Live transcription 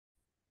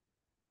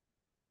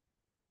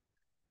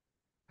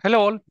Hello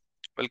all,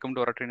 welcome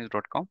to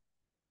oratrainings.com.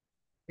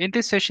 In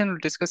this session, we'll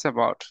discuss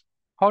about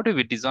how do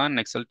we design an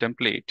Excel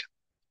template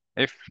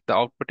if the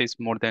output is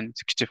more than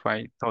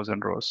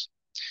 65,000 rows.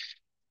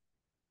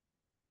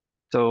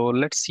 So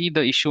let's see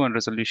the issue and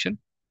resolution.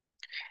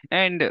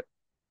 And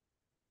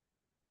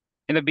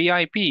in the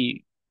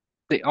BIP,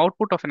 the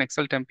output of an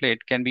Excel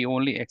template can be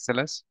only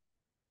XLS,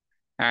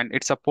 and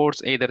it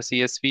supports either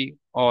CSV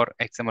or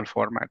XML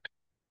format.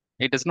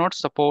 It does not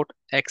support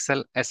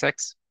Excel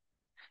SX,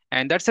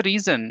 and that's the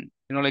reason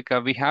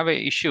we have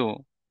a issue.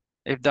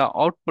 If the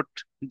output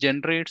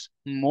generates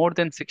more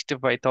than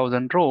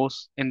 65,000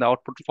 rows in the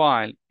output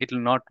file, it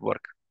will not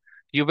work.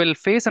 You will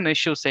face an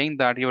issue saying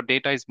that your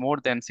data is more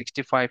than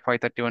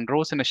 65,531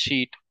 rows in a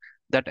sheet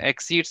that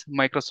exceeds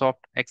Microsoft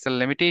Excel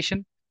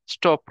limitation.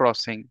 Stop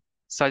processing.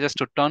 Suggest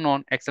to turn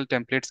on Excel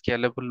Template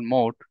Scalable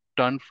Mode,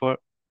 turn to,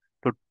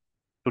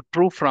 to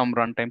true from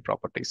Runtime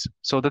Properties.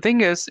 So the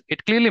thing is,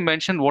 it clearly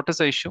mentioned what is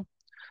the issue.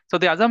 So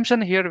the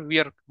assumption here we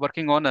are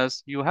working on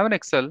is you have an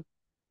Excel,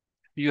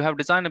 you have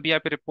designed a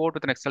BIP report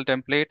with an Excel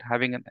template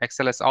having an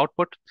XLS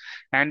output,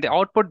 and the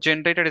output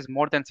generated is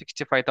more than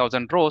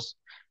 65,000 rows.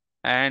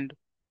 And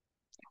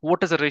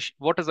what is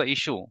the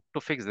issue to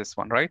fix this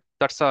one, right?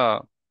 That's the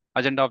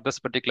agenda of this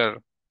particular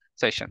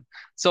session.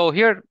 So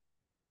here,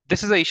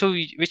 this is the issue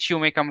which you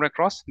may come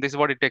across. This is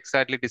what it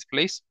exactly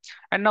displays.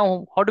 And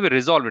now, how do we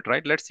resolve it,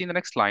 right? Let's see in the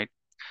next slide.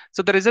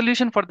 So the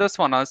resolution for this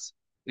one is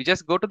you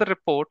just go to the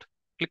report,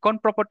 click on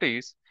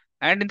properties,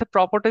 and in the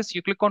properties,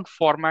 you click on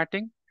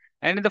formatting.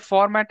 And in the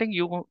formatting,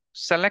 you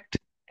select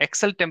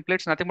Excel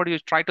templates, nothing but you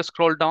try to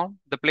scroll down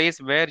the place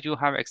where you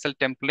have Excel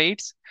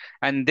templates.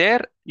 And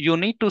there you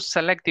need to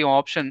select the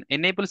option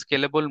enable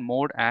scalable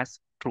mode as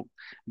true.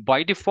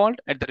 By default,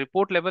 at the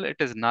report level, it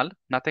is null,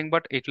 nothing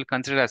but it will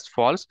consider as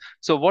false.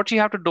 So what you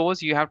have to do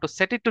is you have to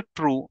set it to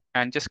true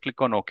and just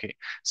click on OK.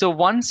 So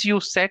once you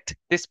set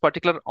this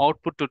particular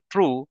output to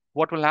true,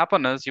 what will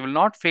happen is you will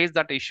not face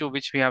that issue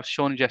which we have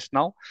shown just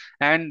now.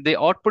 And the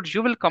output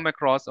you will come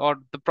across, or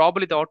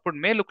probably the output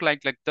may look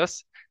like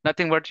this,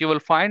 nothing but you will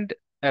find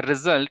a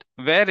result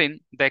wherein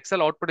the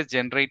Excel output is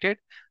generated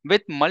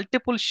with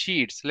multiple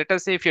sheets. Let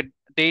us say if your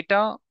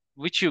data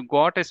which you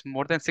got is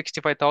more than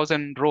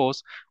 65,000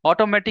 rows,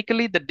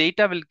 automatically the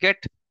data will get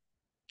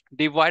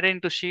divide it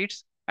into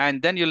sheets,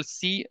 and then you'll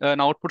see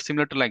an output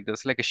similar to like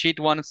this, like a sheet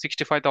 1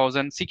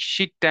 65,000,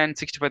 sheet 10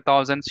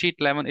 65,000, sheet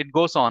 11, it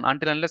goes on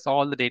until unless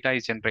all the data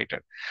is generated.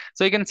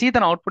 So you can see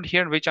the output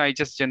here which I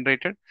just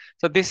generated.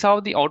 So this is how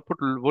the output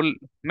will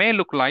may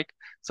look like.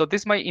 So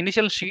this is my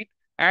initial sheet,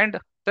 and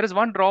there is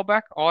one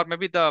drawback, or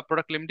maybe the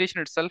product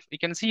limitation itself. You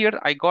can see here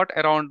I got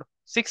around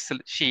 6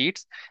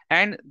 sheets,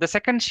 and the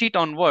second sheet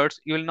onwards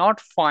you will not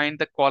find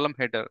the column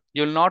header.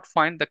 You will not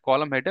find the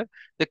column header.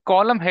 The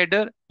column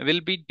header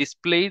will be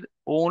displayed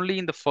only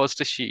in the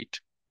first sheet.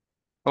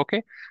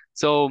 Okay.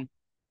 So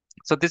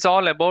this is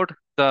all about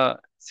the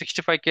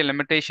 65K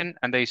limitation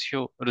and the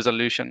issue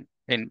resolution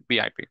in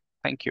BIP.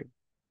 Thank you.